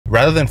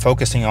Rather than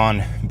focusing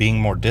on being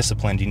more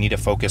disciplined, you need to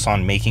focus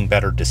on making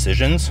better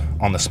decisions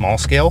on the small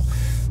scale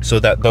so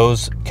that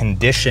those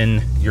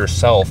condition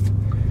yourself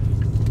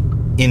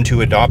into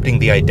adopting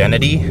the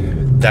identity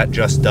that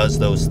just does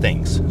those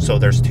things. So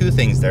there's two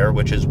things there,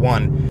 which is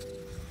one,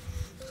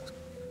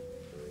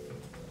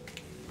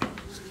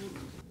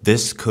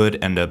 this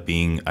could end up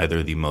being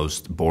either the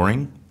most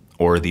boring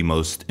or the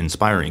most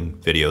inspiring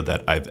video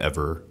that I've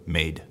ever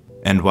made.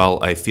 And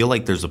while I feel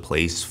like there's a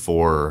place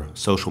for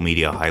social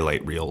media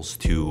highlight reels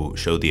to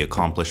show the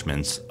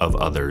accomplishments of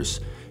others,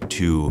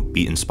 to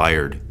be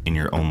inspired in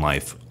your own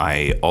life,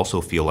 I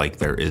also feel like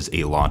there is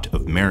a lot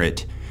of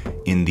merit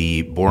in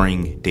the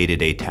boring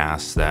day-to-day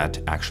tasks that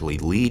actually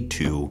lead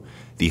to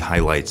the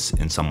highlights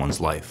in someone's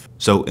life.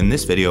 So in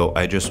this video,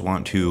 I just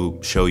want to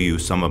show you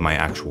some of my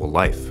actual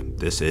life.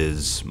 This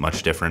is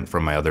much different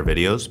from my other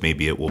videos.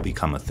 Maybe it will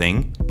become a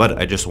thing, but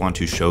I just want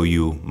to show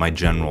you my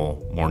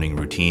general morning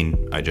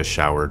routine. I just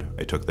showered,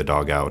 I took the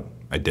dog out,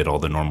 I did all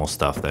the normal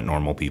stuff that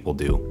normal people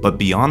do. But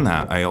beyond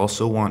that, I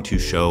also want to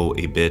show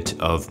a bit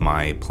of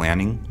my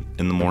planning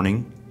in the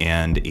morning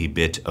and a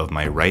bit of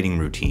my writing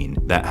routine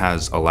that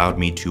has allowed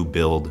me to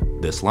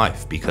build this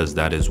life, because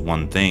that is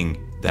one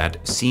thing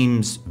that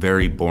seems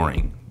very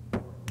boring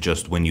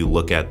just when you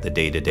look at the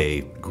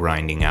day-to-day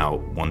grinding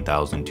out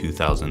 1,000,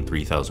 2,000,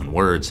 3,000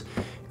 words,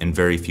 and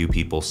very few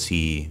people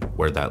see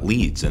where that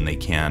leads, and they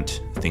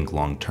can't think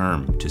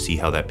long-term to see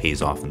how that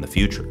pays off in the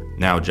future.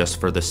 Now, just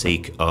for the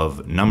sake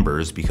of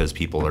numbers, because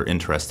people are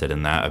interested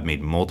in that, I've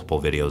made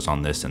multiple videos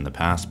on this in the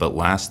past, but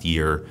last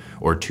year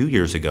or 2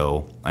 years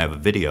ago, I have a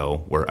video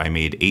where I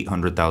made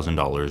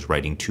 $800,000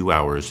 writing 2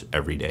 hours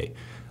every day.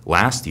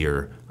 Last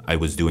year, I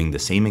was doing the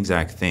same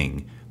exact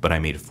thing, but I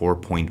made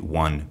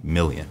 4.1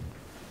 million.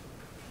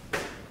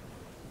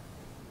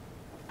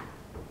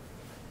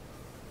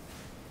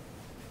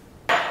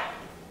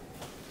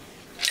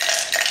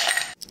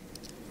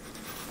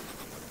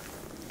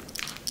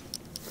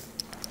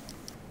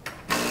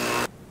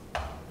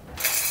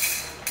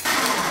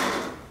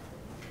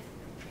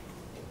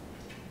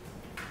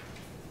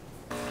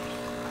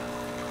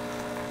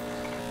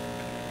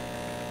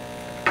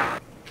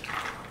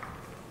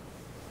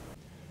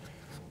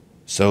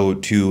 So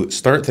to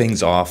start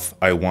things off,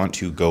 I want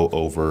to go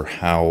over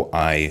how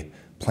I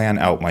plan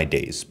out my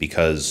days,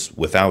 because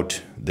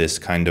without this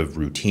kind of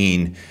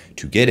routine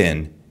to get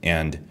in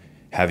and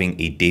having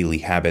a daily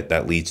habit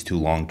that leads to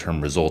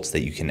long-term results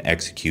that you can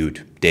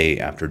execute day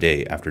after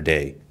day after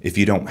day, if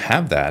you don't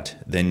have that,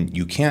 then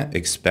you can't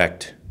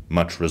expect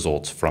much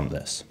results from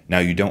this. Now,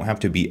 you don't have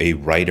to be a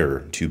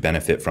writer to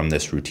benefit from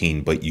this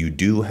routine, but you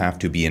do have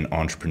to be an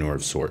entrepreneur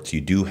of sorts.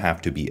 You do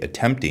have to be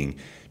attempting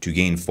to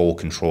gain full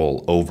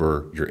control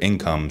over your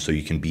income so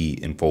you can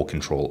be in full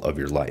control of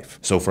your life.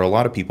 So for a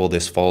lot of people,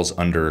 this falls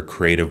under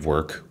creative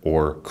work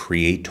or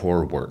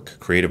creator work.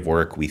 Creative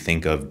work, we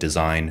think of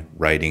design,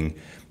 writing,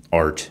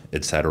 art,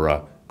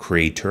 etc.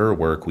 Creator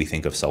work, we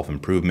think of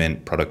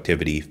self-improvement,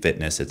 productivity,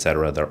 fitness,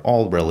 etc. They're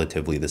all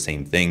relatively the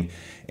same thing,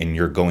 and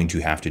you're going to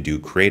have to do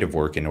creative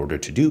work in order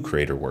to do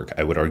creator work.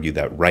 I would argue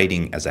that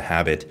writing as a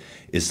habit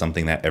is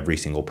something that every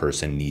single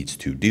person needs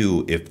to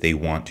do if they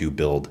want to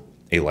build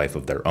a life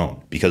of their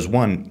own. Because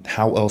one,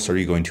 how else are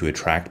you going to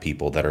attract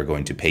people that are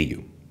going to pay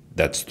you?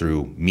 That's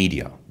through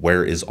media.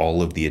 Where is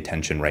all of the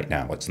attention right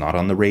now? It's not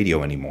on the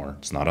radio anymore.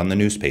 It's not on the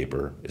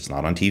newspaper. It's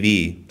not on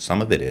TV.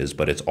 Some of it is,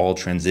 but it's all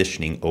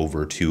transitioning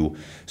over to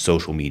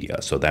social media.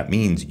 So that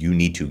means you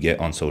need to get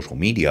on social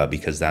media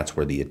because that's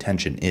where the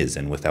attention is.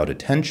 And without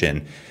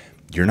attention,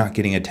 you're not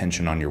getting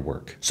attention on your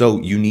work.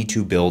 So you need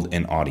to build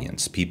an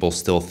audience. People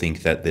still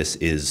think that this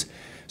is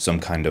some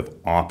kind of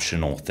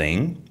optional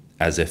thing,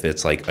 as if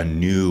it's like a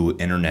new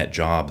internet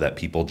job that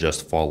people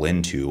just fall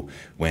into,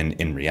 when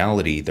in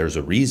reality, there's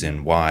a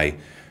reason why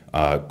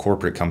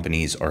corporate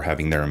companies are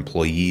having their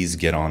employees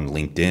get on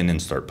LinkedIn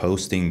and start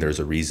posting. There's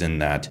a reason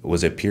that,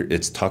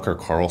 it's Tucker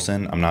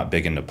Carlson. I'm not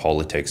big into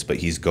politics, but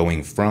he's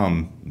going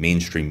from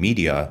mainstream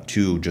media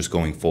to just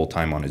going full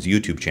time on his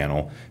YouTube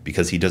channel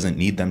because he doesn't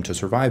need them to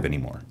survive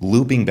anymore.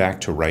 Looping back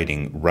to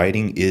writing,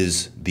 writing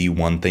is the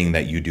one thing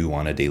that you do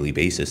on a daily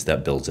basis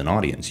that builds an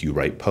audience. You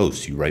write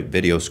posts, you write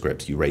video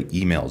scripts, you write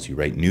emails, you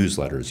write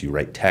newsletters, you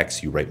write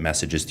texts, you write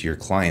messages to your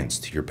clients,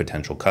 to your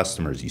potential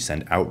customers, you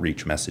send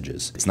outreach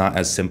messages. It's not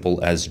as simple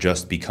as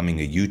just becoming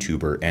a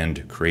YouTuber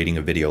and creating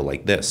a video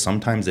like this.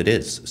 Sometimes it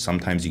is,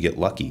 sometimes you get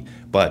lucky,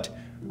 but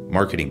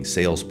marketing,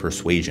 sales,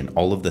 persuasion,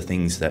 all of the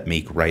things that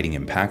make writing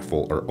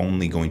impactful are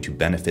only going to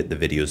benefit the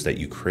videos that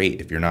you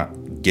create. If you're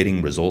not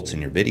getting results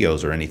in your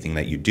videos or anything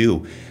that you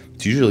do,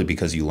 it's usually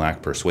because you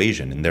lack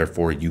persuasion, and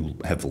therefore you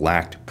have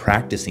lacked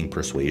practicing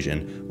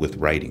persuasion with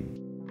writing.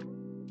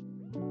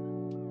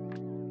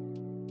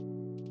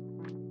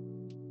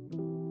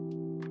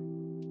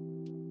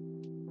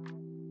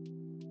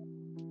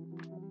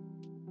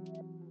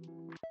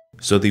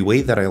 So the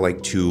way that I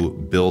like to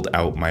build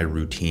out my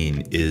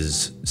routine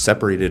is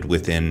separated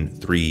within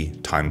 3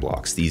 time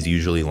blocks. These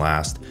usually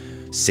last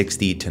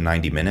 60 to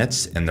 90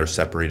 minutes, and they're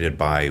separated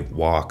by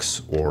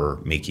walks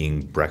or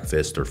making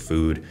breakfast or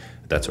food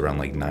That's around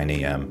like 9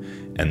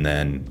 a.m. And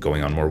then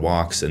going on more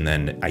walks. And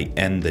then I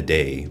end the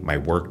day, my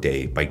work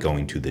day, by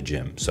going to the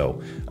gym.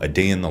 So a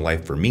day in the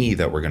life for me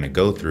that we're going to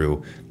go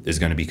through is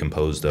going to be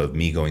composed of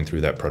me going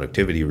through that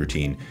productivity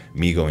routine,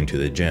 me going to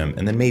the gym,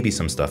 and then maybe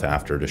some stuff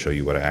after to show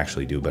you what I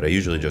actually do. But I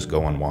usually just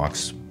go on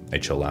walks, I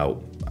chill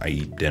out, I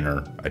eat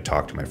dinner, I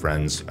talk to my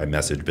friends, I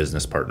message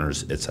business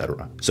partners,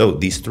 etc. So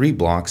these 3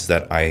 blocks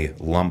that I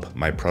lump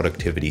my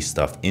productivity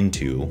stuff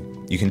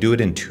into, you can do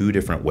it in 2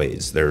 different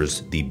ways.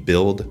 There's the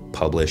build,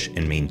 publish,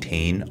 and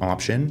maintain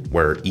option,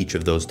 where each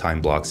of those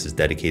time blocks is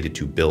dedicated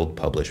to build,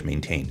 publish,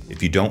 maintain.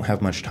 If you don't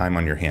have much time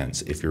on your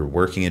hands, if you're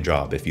working a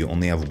job, if you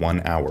only have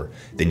 1 hour,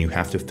 then you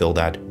have to fill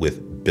that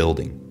with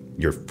building.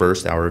 Your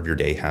first hour of your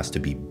day has to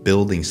be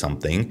building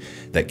something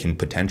that can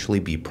potentially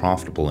be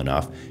profitable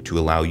enough to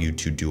allow you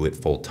to do it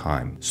full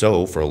time.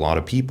 So for a lot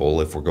of people,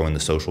 if we're going the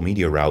social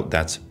media route,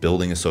 that's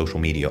building a social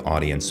media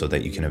audience so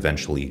that you can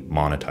eventually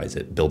monetize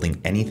it.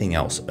 Building anything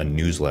else, a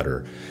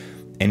newsletter,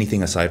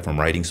 anything aside from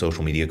writing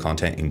social media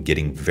content and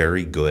getting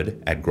very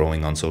good at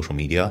growing on social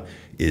media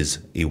is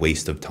a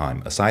waste of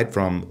time, aside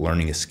from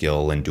learning a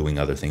skill and doing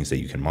other things that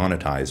you can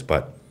monetize.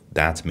 But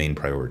that's main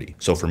priority.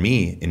 So for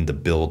me, in the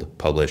build,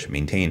 publish,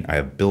 maintain, I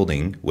have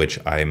building, which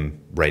I'm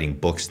writing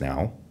books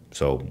now.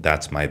 So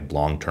that's my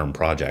long-term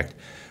project.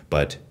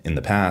 But in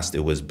the past,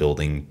 it was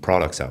building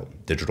products out,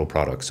 digital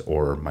products,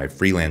 or my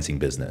freelancing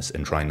business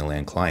and trying to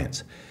land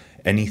clients.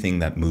 Anything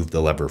that moved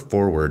the lever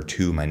forward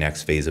to my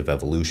next phase of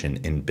evolution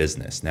in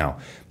business. Now,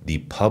 the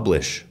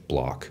publish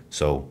block,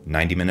 so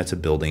 90 minutes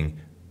of building,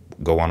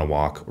 go on a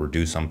walk or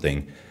do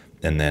something.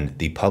 And then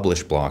the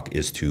publish block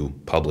is to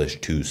publish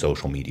to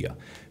social media,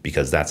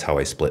 because that's how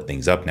I split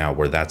things up now,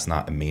 where that's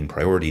not a main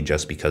priority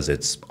just because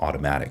it's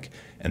automatic.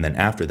 And then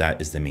after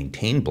that is the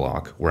maintain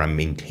block, where I'm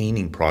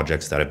maintaining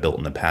projects that I've built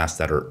in the past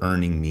that are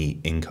earning me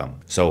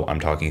income. So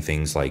I'm talking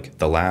things like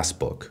the last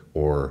book,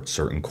 or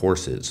certain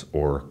courses,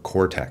 or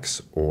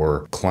Cortex,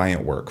 or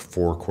client work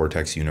for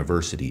Cortex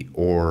University,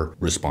 or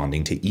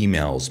responding to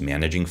emails,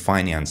 managing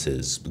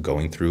finances,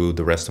 going through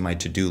the rest of my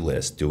to-do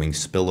list, doing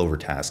spillover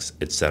tasks,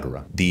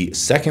 etc. The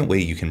second way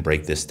you can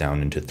break this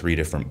down into 3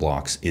 different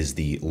blocks is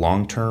the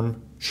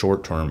long-term,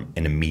 short-term,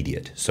 and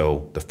immediate.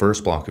 So the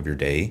first block of your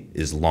day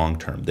is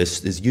long-term.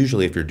 This is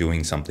usually if you're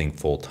doing something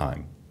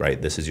full-time,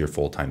 right? This is your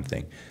full-time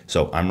thing.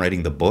 So I'm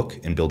writing the book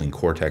and building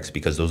Cortex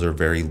because those are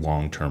very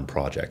long-term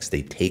projects.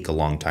 They take a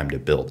long time to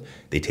build.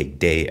 They take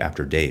day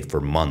after day for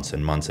months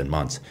and months and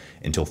months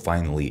until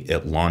finally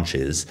it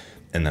launches,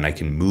 and then I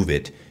can move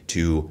it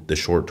to the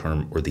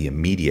short-term or the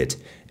immediate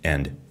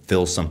and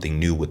fill something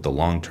new with the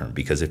long-term.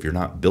 Because if you're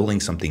not building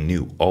something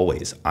new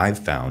always, I've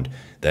found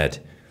that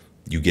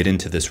you get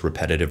into this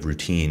repetitive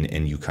routine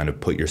and you kind of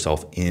put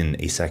yourself in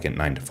a second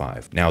 9 to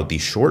 5. Now, the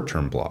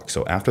short-term block,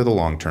 so after the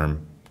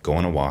long-term, go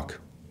on a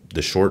walk.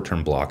 The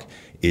short-term block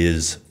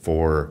is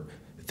for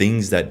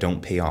things that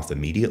don't pay off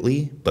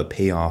immediately, but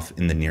pay off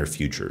in the near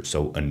future.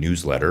 So a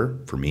newsletter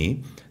for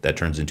me that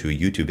turns into a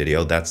YouTube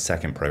video, that's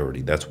second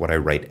priority. That's what I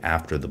write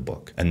after the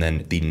book. And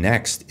then the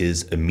next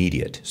is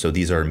immediate. So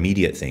these are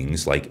immediate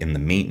things, like in the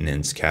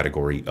maintenance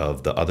category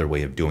of the other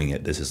way of doing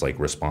it. This is like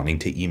responding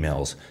to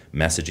emails,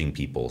 messaging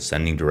people,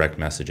 sending direct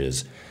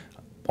messages,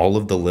 all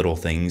of the little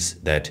things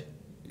that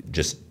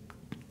just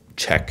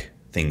check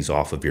things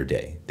off of your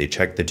day. They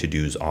check the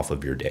to-dos off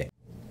of your day.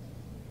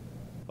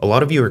 A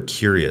lot of you are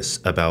curious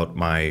about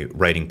my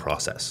writing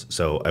process,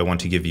 so I want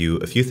to give you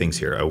a few things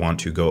here. I want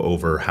to go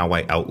over how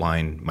I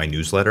outline my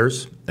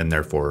newsletters, and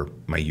therefore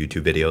my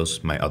YouTube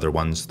videos, my other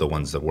ones, the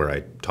ones that where I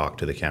talk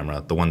to the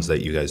camera, the ones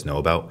that you guys know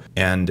about.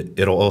 And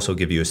it'll also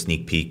give you a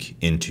sneak peek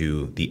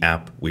into the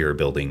app we are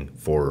building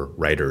for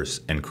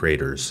writers and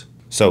creators.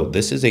 So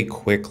this is a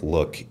quick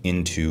look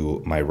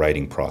into my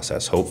writing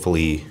process.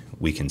 Hopefully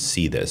we can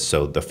see this.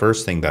 So the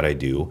first thing that I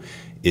do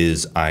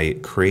is I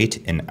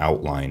create an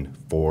outline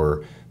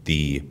for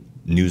the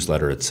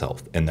newsletter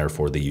itself and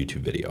therefore the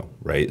YouTube video,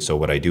 right? So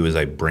what I do is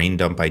I brain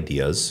dump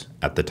ideas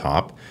at the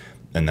top,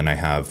 and then I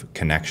have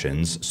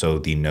connections. So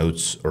the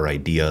notes or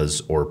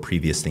ideas or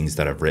previous things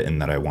that I've written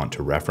that I want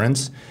to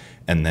reference.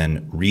 And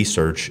then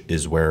research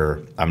is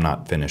where I'm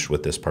not finished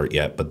with this part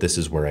yet, but this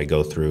is where I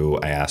go through,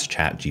 I ask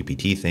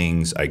ChatGPT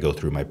things, I go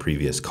through my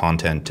previous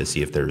content to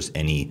see if there's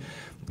any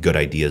good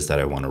ideas that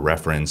I want to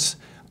reference.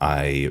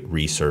 I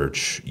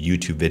research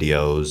YouTube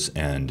videos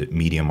and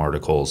Medium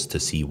articles to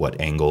see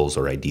what angles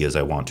or ideas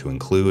I want to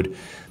include.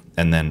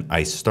 And then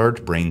I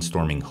start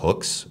brainstorming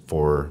hooks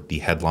for the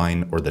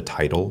headline or the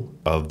title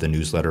of the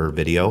newsletter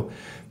video.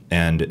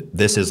 And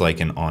this is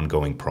like an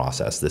ongoing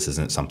process. This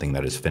isn't something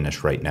that is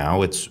finished right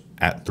now. It's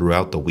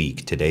throughout the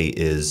week. Today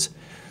is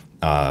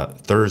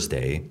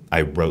Thursday.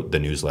 I wrote the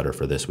newsletter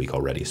for this week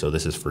already. So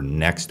this is for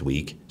next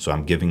week. So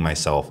I'm giving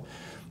myself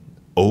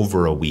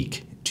over a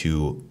week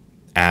to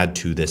add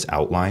to this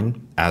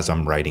outline as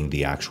I'm writing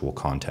the actual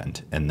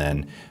content. And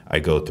then I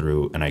go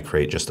through and I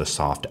create just a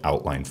soft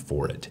outline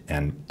for it.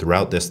 And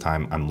throughout this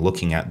time, I'm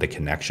looking at the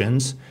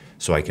connections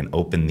so I can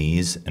open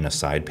these in a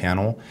side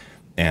panel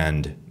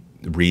and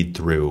read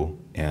through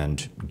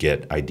and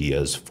get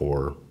ideas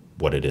for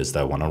what it is that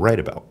I want to write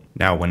about.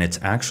 Now, when it's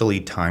actually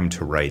time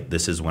to write,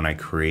 this is when I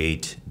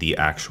create the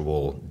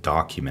actual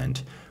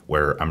document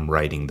where I'm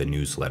writing the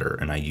newsletter,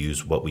 and I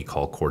use what we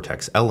call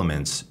Cortex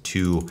elements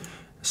to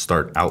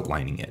start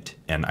outlining it.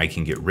 And I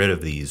can get rid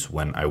of these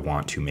when I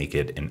want to make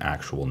it an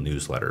actual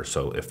newsletter.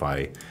 So if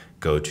I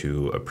go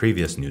to a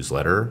previous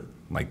newsletter,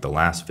 like the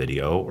last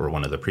video or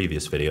one of the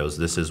previous videos,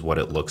 this is what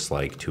it looks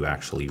like to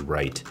actually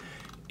write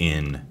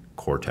in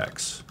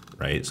Cortex,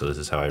 right? So this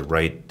is how I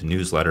write the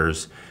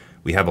newsletters.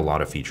 We have a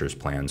lot of features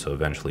planned, so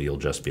eventually you'll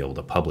just be able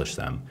to publish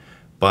them.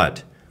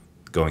 But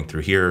going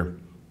through here,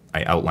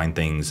 I outline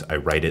things, I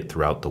write it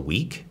throughout the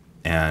week,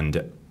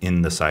 and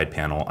in the side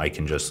panel, I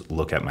can just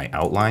look at my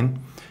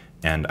outline,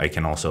 and I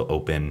can also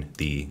open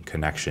the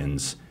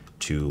connections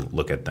to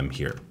look at them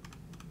here.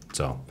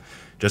 So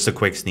just a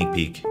quick sneak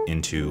peek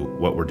into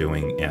what we're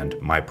doing and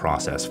my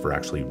process for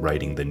actually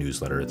writing the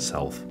newsletter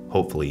itself.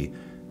 Hopefully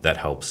that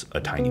helps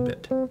a tiny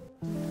bit.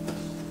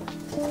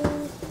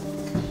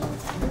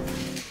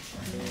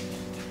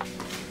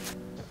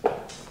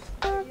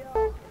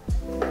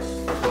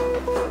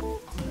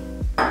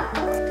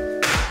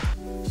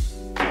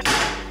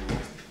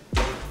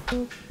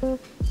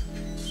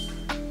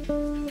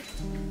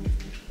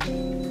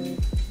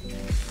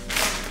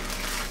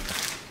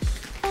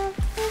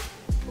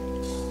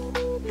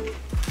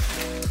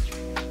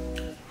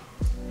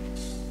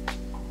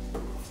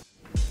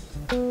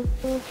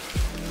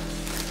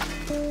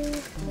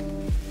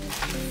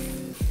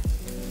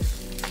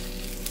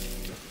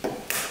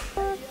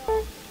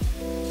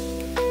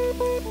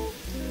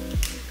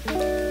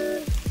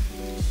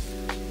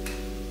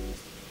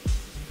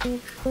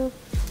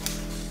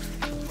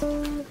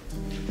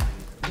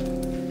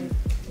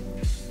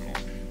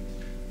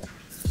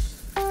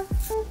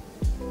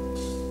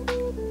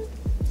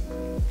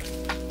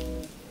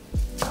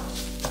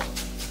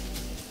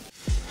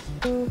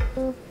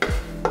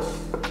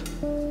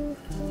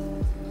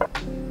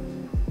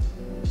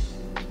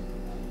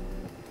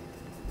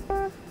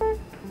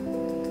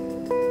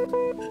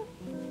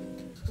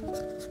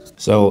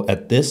 So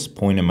at this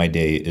point in my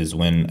day is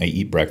when I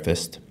eat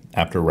breakfast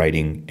after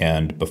writing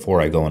and before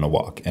I go on a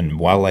walk. And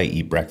while I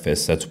eat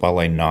breakfast, that's while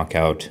I knock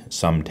out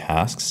some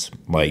tasks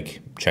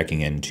like checking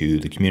into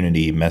the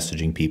community,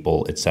 messaging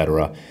people,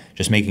 etc.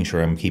 Just making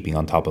sure I'm keeping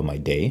on top of my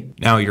day.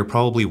 Now you're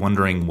probably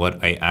wondering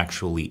what I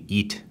actually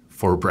eat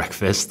for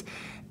breakfast.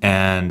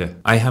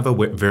 And I have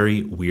a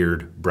very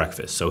weird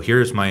breakfast. So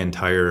here's my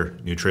entire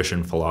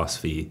nutrition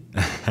philosophy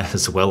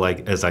as well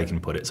as I can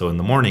put it. So in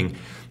the morning,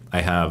 I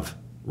have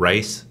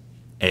rice,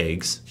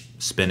 eggs,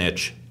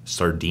 spinach,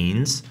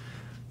 sardines,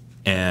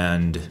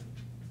 and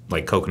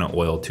like coconut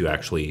oil to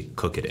actually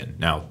cook it in.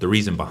 Now, the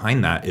reason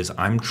behind that is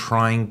I'm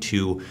trying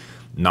to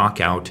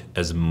knock out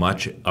as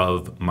much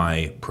of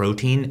my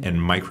protein and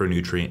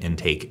micronutrient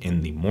intake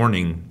in the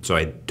morning so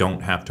I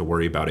don't have to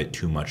worry about it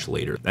too much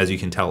later. As you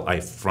can tell, I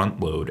front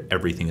load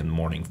everything in the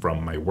morning,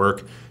 from my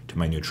work to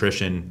my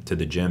nutrition to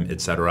the gym,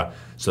 etc.,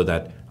 so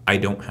that I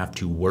don't have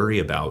to worry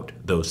about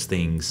those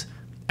things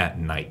at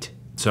night.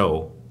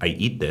 So I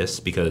eat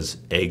this because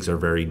eggs are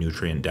very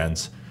nutrient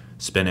dense,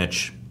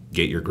 spinach,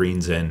 get your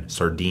greens in,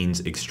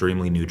 sardines,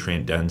 extremely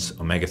nutrient dense,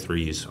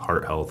 omega-3s,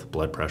 heart health,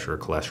 blood pressure,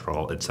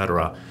 cholesterol,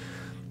 etc.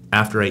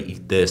 After I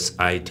eat this,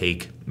 I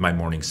take my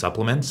morning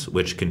supplements,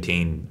 which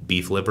contain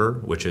beef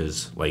liver, which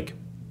is like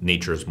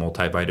nature's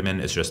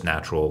multivitamin. It's just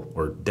natural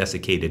or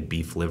desiccated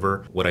beef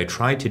liver. What I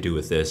try to do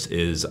with this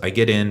is I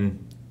get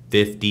in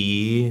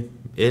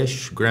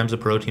 50-ish grams of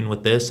protein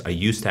with this. I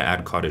used to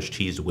add cottage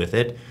cheese with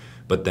it,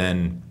 but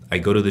then I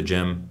go to the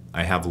gym,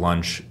 I have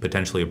lunch,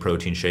 potentially a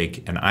protein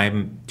shake, and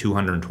I'm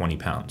 220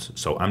 pounds.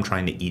 So I'm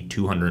trying to eat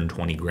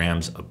 220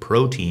 grams of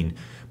protein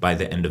by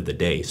the end of the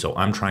day. So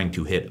I'm trying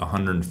to hit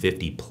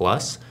 150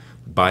 plus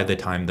by the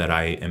time that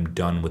I am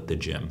done with the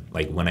gym.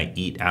 Like when I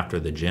eat after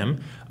the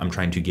gym, I'm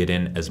trying to get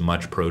in as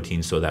much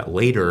protein so that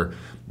later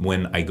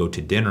when I go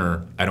to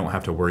dinner, I don't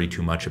have to worry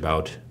too much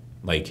about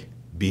like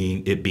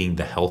being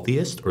the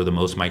healthiest or the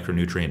most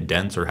micronutrient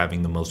dense or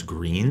having the most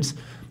greens.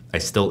 I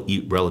still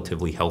eat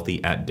relatively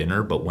healthy at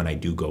dinner, but when I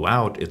do go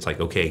out, it's like,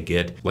 okay,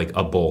 get like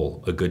a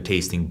bowl, a good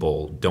tasting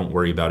bowl. Don't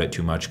worry about it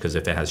too much, because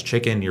if it has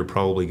chicken, you're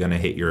probably gonna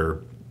hit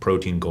your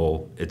protein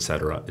goal,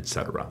 etc.,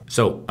 etc.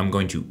 So I'm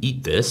going to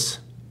eat this.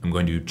 I'm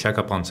going to check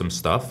up on some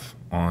stuff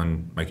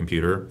on my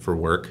computer for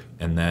work,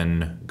 and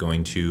then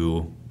going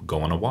to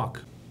go on a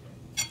walk.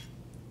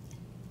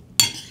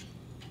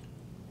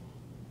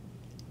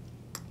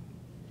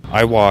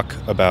 I walk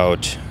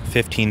about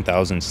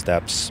 15,000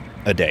 steps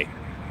a day.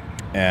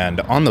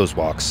 And on those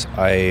walks,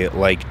 I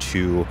like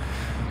to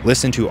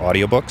listen to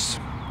audiobooks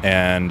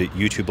and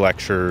YouTube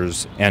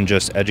lectures and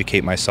just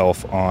educate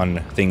myself on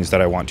things that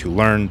I want to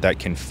learn that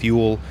can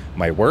fuel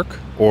my work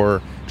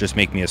or just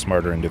make me a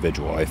smarter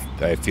individual.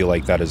 I feel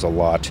like that is a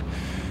lot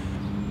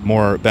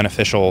more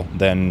beneficial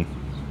than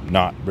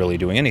not really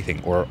doing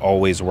anything or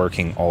always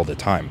working all the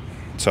time.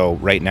 So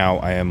right now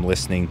I am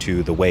listening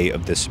to The Way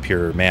of the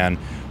Superior Man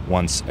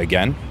once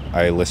again.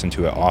 I listen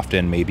to it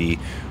often, maybe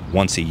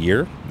once a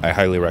year. I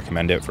highly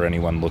recommend it for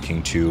anyone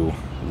looking to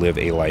live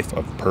a life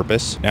of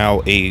purpose.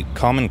 Now, a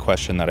common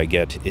question that I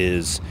get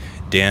is,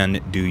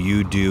 Dan, do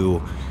you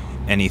do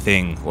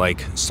anything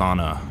like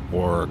sauna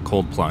or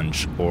cold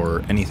plunge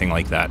or anything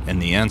like that?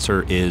 And the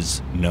answer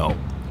is no.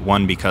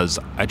 One, because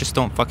I just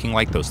don't fucking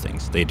like those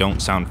things. They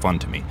don't sound fun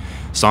to me.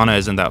 Sauna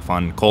isn't that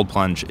fun. Cold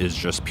plunge is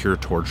just pure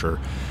torture.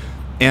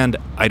 And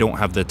I don't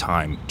have the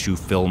time to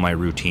fill my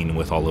routine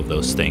with all of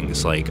those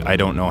things. Like, I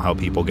don't know how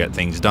people get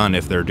things done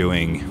if they're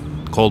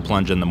doing cold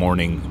plunge in the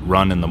morning,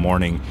 run in the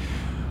morning,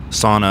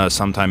 sauna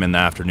sometime in the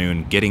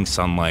afternoon, getting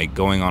sunlight,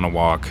 going on a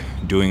walk,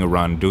 doing a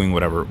run, doing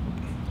whatever.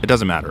 It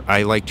doesn't matter.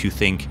 I like to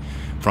think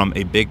from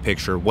a big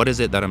picture. What is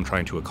it that I'm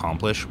trying to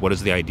accomplish? What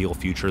is the ideal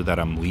future that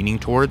I'm leaning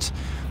towards?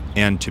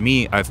 And to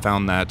me, I've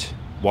found that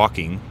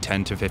walking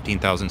 10 to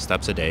 15,000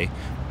 steps a day,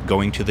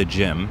 going to the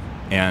gym,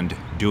 and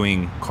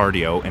doing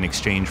cardio in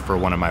exchange for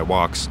one of my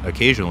walks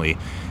occasionally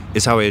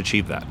is how I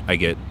achieve that. I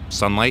get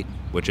sunlight,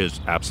 which is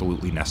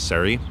absolutely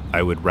necessary.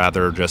 I would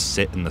rather just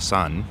sit in the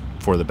sun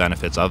for the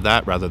benefits of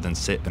that rather than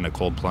sit in a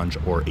cold plunge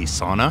or a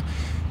sauna.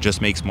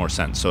 Just makes more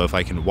sense. So if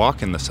I can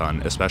walk in the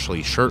sun,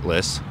 especially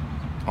shirtless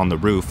on the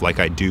roof like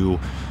I do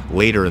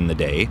later in the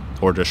day,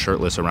 or just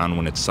shirtless around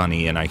when it's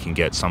sunny and I can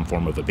get some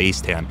form of a base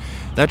tan,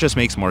 that just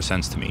makes more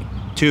sense to me.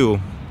 Two,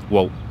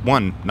 well,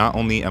 one, not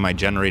only am I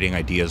generating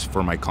ideas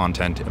for my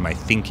content, am I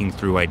thinking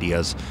through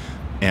ideas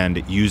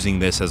and using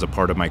this as a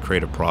part of my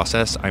creative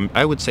process,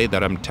 I would say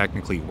that I'm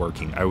technically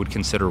working. I would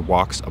consider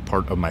walks a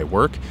part of my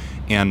work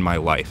and my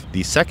life.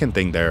 The second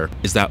thing there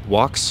is that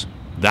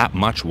that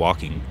much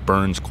walking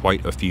burns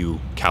quite a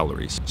few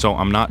calories. So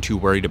I'm not too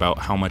worried about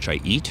how much I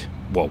eat.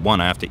 Well,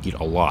 one, I have to eat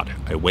a lot.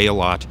 I weigh a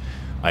lot.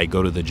 I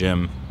go to the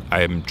gym.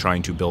 I'm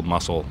trying to build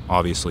muscle,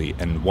 obviously,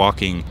 and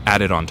walking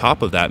added on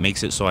top of that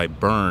makes it so I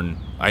burn,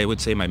 I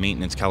would say my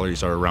maintenance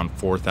calories are around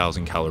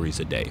 4,000 calories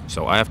a day.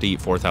 So I have to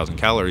eat 4,000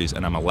 calories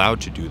and I'm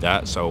allowed to do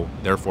that. So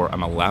therefore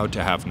I'm allowed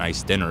to have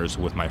nice dinners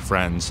with my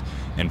friends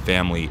and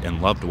family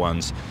and loved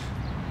ones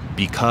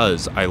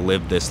because I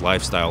live this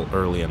lifestyle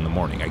early in the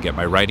morning. I get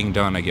my writing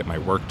done, I get my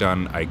work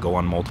done, I go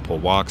on multiple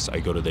walks, I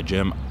go to the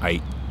gym,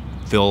 I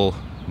fill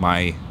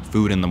my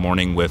food in the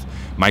morning with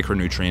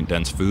micronutrient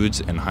dense foods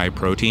and high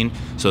protein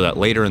so that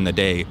later in the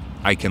day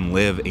I can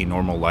live a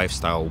normal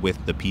lifestyle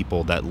with the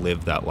people that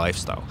live that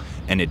lifestyle,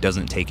 and it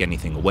doesn't take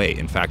anything away.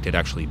 In fact, it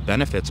actually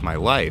benefits my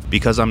life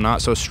because I'm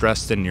not so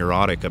stressed and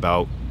neurotic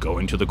about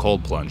going to the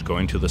cold plunge,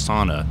 going to the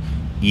sauna,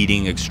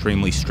 eating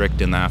extremely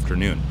strict in the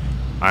afternoon.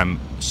 I'm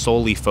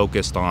solely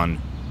focused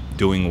on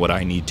doing what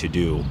I need to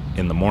do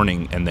in the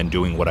morning and then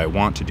doing what I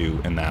want to do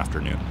in the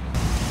afternoon.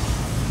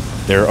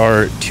 There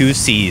are 2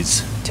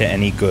 C's to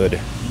any good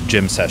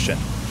gym session: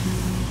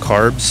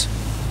 carbs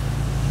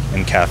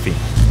and caffeine.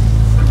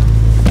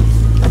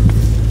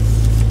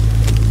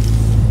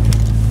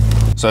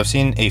 So I've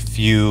seen a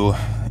few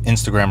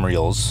Instagram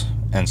reels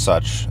and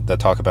such that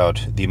talk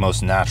about the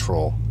most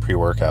natural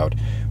pre-workout,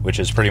 which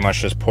is pretty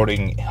much just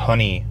putting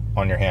honey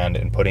on your hand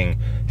and putting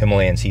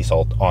Himalayan sea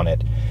salt on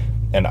it.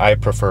 And I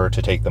prefer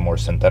to take the more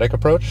synthetic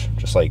approach,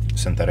 just like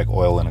synthetic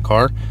oil in a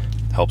car.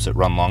 Helps it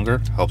run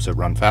longer, helps it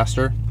run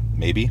faster,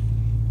 maybe.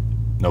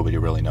 Nobody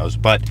really knows.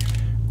 But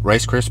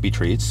Rice Krispie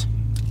treats,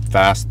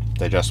 fast,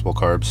 digestible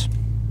carbs,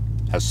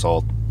 has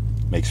salt,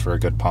 makes for a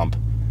good pump.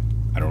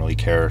 I don't really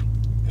care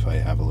if I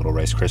have a little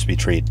Rice Krispie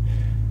treat.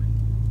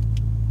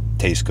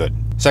 Tastes good.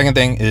 Second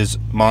thing is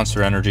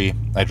Monster Energy.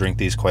 I drink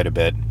these quite a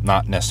bit.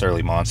 Not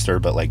necessarily Monster,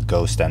 but like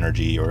Ghost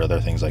Energy or other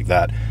things like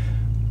that.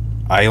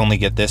 I only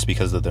get this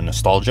because of the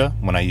nostalgia.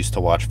 When I used to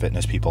watch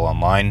fitness people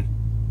online,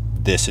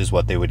 this is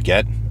what they would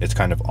get. It's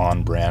kind of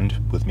on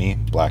brand with me,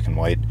 black and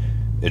white.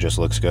 It just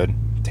looks good.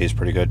 Tastes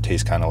pretty good.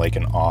 Tastes kind of like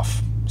an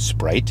off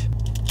Sprite.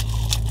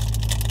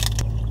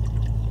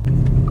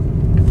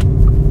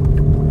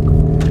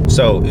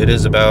 So it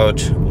is about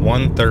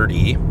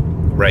 1:30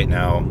 right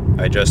now.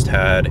 I just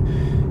had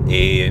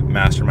a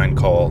mastermind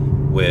call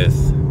with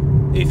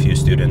a few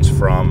students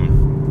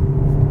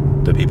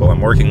from the people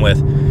I'm working with.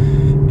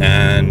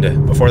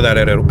 And before that,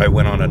 I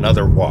went on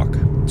another walk.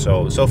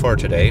 So far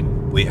today,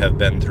 we have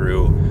been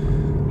through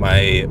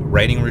my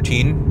writing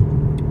routine,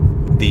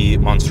 the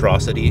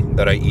monstrosity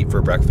that I eat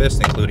for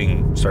breakfast,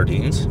 including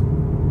sardines.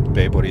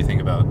 Babe, what do you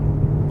think about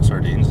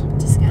sardines?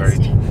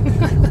 Disgusting.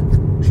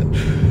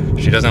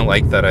 She doesn't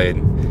like that I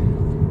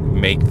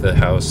make the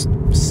house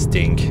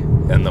stink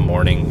in the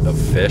morning of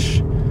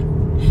fish,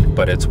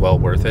 but it's well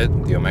worth it.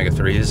 The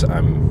omega-3s,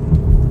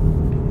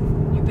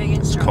 You're big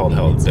and strong. It's called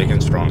health, big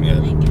and strong,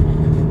 yeah.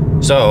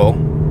 So,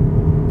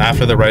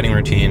 after the writing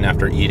routine,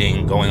 after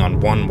eating, going on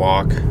one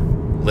walk,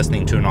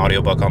 listening to an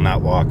audiobook on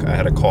that walk, I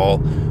had a call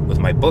with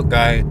my book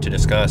guy to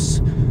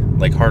discuss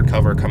like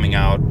hardcover coming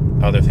out,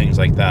 other things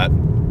like that.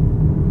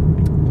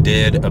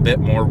 Did a bit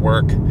more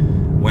work,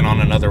 went on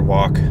another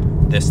walk.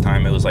 This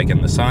time it was like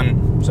in the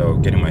sun, so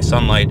getting my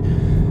sunlight.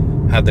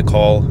 Had the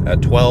call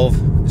at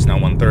 12, it's now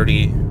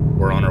 1:30.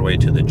 We're on our way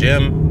to the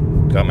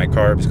gym, got my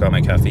carbs, got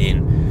my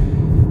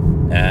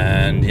caffeine.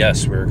 And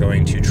yes, we're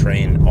going to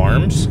train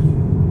arms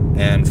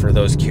And for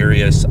those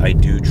curious, I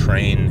do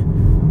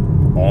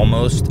train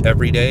almost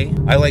every day.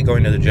 I like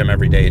going to the gym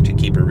every day to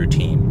keep a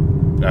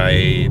routine.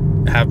 I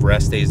have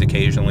rest days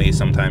occasionally.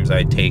 Sometimes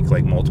I take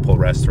like multiple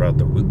rests throughout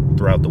the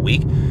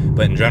week,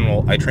 but in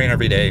general, I train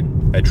every day.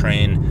 I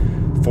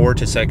train 4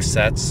 to 6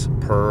 sets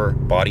per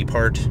body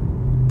part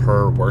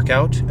per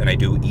workout, and I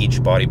do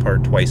each body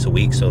part twice a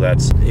week, so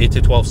that's 8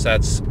 to 12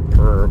 sets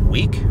per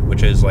week,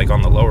 which is like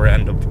on the lower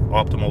end of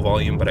optimal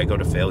volume, but I go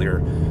to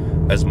failure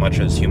as much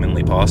as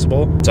humanly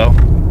possible. So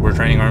we're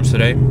training arms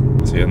today.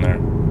 See you in there.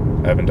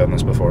 I haven't done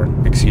this before.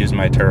 Excuse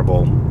my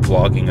terrible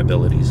vlogging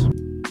abilities.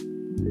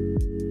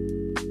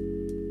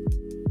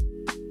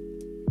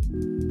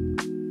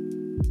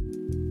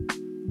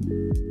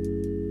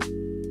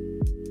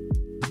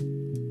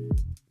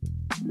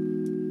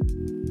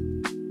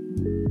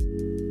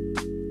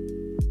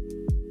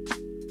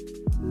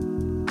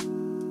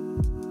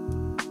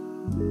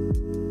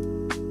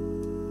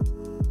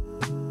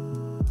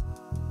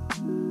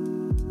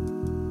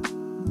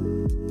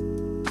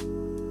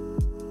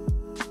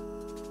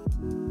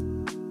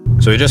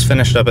 So we just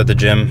finished up at the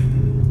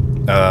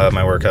gym.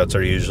 My workouts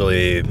are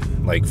usually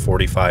like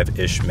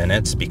 45-ish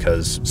minutes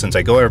because since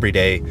I go every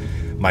day,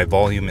 my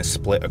volume is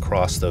split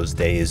across those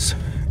days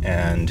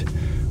and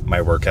my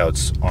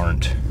workouts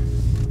aren't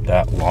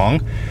that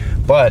long.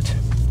 But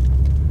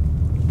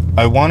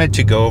I wanted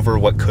to go over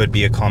what could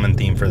be a common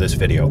theme for this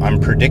video.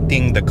 I'm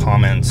predicting the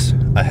comments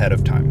ahead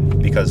of time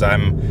because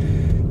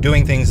I'm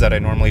doing things that I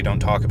normally don't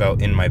talk about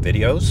in my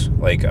videos.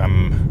 Like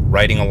I'm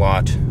writing a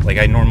lot. Like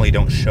I normally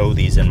don't show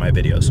these in my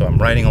videos. So I'm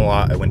writing a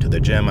lot. I went to the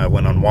gym. I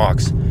went on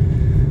walks.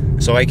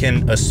 So I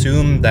can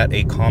assume that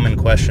a common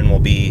question will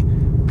be,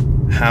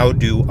 how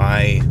do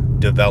I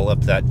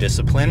develop that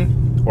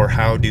discipline? Or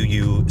how do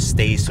you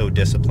stay so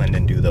disciplined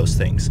and do those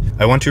things?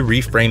 I want to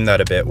reframe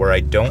that a bit where I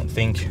don't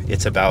think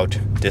it's about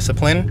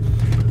discipline.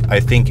 I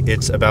think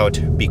it's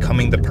about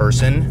becoming the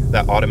person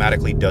that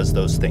automatically does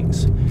those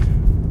things.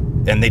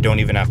 And they don't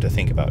even have to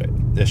think about it.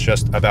 It's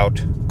just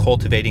about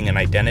cultivating an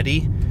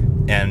identity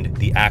and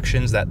the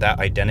actions that that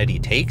identity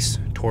takes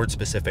towards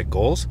specific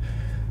goals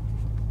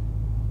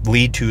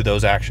lead to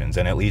those actions,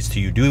 and it leads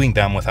to you doing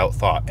them without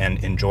thought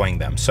and enjoying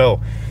them.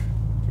 So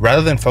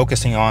rather than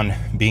focusing on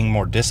being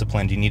more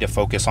disciplined, you need to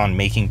focus on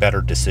making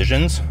better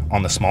decisions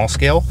on the small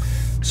scale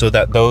so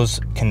that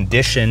those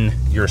condition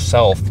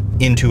yourself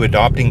into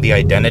adopting the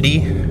identity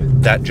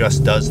that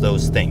just does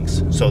those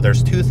things. So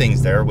there's 2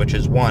 things there, which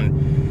is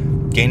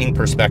one, gaining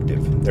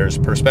perspective. There's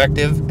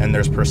perspective and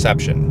there's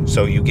perception.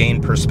 So you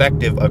gain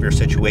perspective of your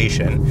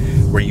situation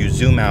where you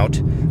zoom out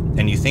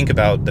and you think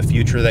about the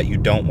future that you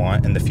don't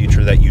want and the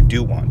future that you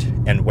do want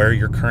and where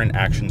your current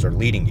actions are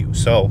leading you.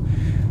 So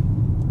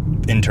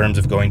in terms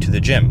of going to the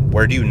gym,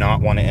 where do you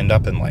not want to end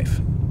up in life?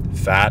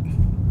 Fat,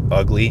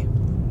 ugly,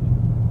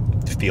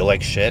 feel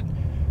like shit.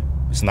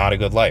 It's not a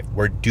good life.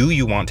 Where do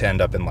you want to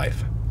end up in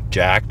life?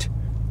 Jacked,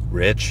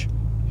 rich,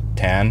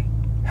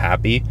 tan,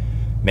 happy.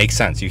 Makes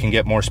sense. You can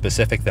get more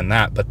specific than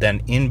that, but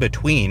then in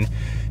between,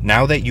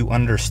 now that you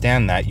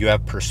understand that, you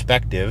have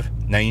perspective,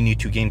 now you need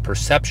to gain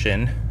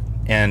perception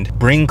and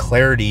bring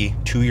clarity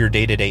to your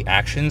day-to-day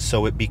actions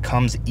so it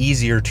becomes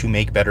easier to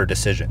make better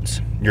decisions.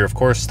 You're of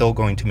course still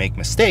going to make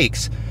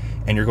mistakes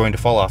and you're going to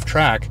fall off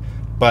track,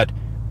 but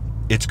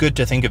it's good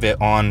to think of it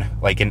on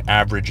like an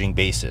averaging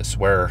basis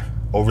where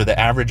over the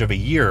average of a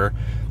year,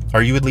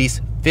 are you at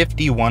least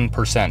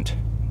 51%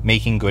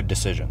 making good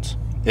decisions?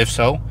 If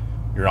so,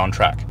 you're on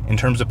track. In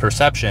terms of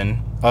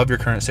perception of your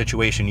current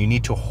situation, you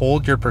need to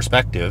hold your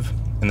perspective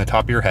in the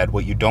top of your head,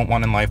 what you don't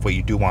want in life, what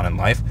you do want in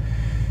life,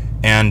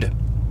 and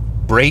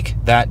break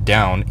that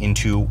down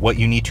into what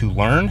you need to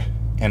learn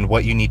and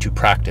what you need to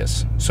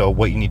practice. So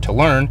what you need to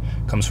learn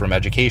comes from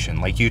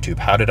education, like YouTube.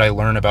 How did I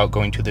learn about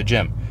going to the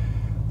gym?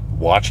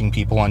 Watching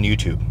people on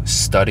YouTube,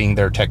 studying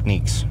their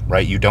techniques,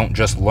 right? You don't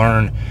just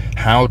learn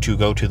how to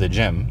go to the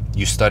gym.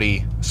 You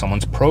study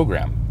someone's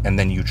program and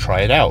then you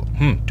try it out.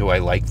 Do I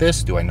like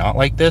this? Do I not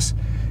like this?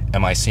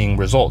 Am I seeing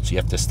results? You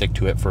have to stick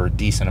to it for a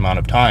decent amount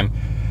of time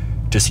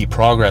to see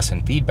progress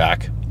and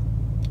feedback.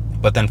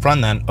 But then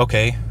from then,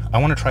 okay, I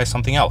want to try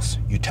something else.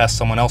 You test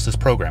someone else's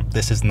program.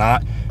 This is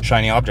not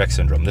shiny object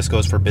syndrome. This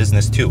goes for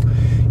business too.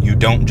 You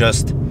don't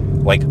just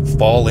like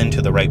fall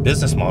into the right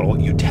business model.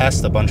 You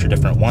test a bunch of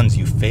different ones,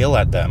 you fail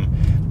at them,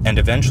 and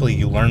eventually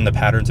you learn the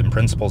patterns and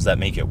principles that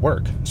make it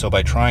work. So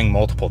by trying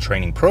multiple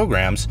training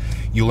programs,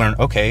 you learn,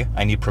 okay,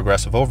 I need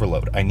progressive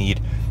overload. I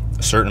need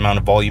a certain amount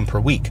of volume per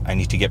week. I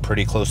need to get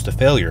pretty close to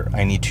failure.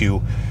 I need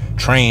to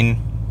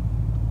train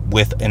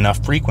with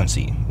enough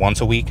frequency,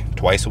 once a week,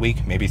 twice a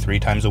week, maybe 3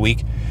 times a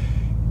week.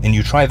 And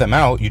you try them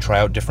out, you try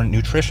out different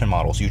nutrition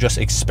models. You just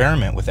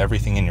experiment with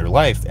everything in your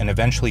life, and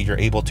eventually you're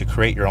able to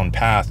create your own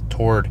path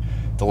toward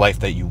the life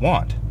that you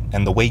want.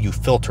 And the way you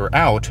filter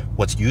out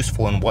what's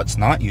useful and what's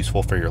not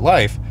useful for your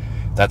life,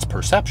 that's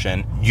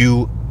perception.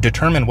 You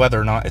determine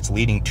whether or not it's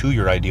leading to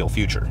your ideal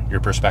future, your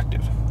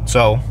perspective.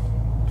 So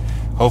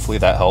hopefully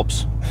that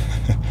helps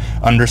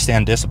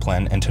understand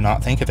discipline and to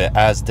not think of it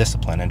as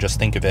discipline and just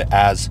think of it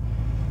as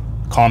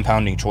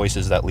compounding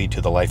choices that lead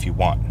to the life you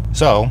want.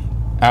 So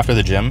after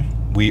the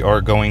gym, we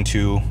are going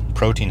to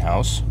Protein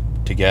House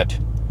to get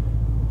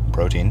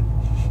protein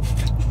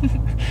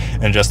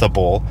and just a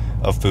bowl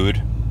of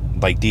food,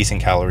 like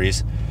decent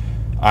calories.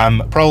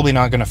 I'm probably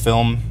not going to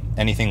film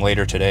anything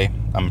later today.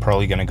 I'm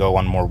probably going to go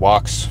on more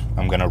walks.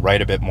 I'm going to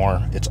write a bit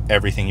more. It's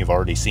everything you've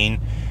already seen.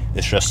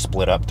 It's just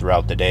split up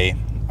throughout the day.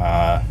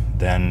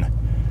 Then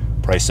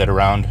probably sit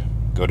around,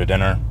 go to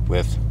dinner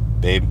with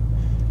babe,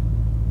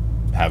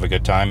 have a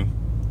good time,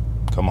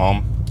 come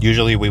home.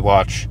 Usually we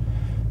watch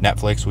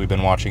Netflix. We've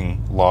been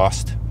watching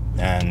Lost,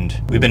 and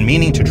we've been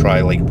meaning to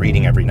try like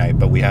reading every night,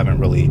 but we haven't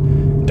really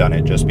done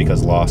it just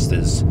because Lost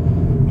is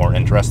more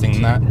interesting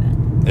than that.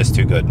 It's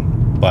too good.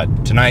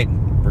 But tonight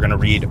we're gonna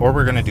read, or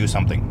we're gonna do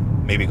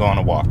something, maybe go on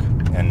a walk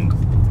and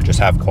just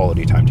have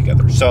quality time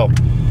together. So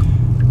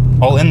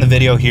I'll end the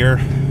video here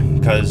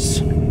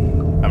because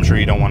I'm sure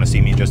you don't want to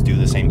see me just do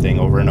the same thing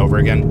over and over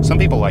again. Some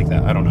people like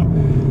that, I don't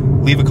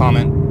know. Leave a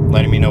comment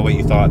letting me know what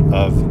you thought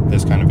of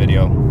this kind of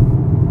video.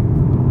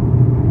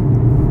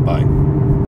 Bye.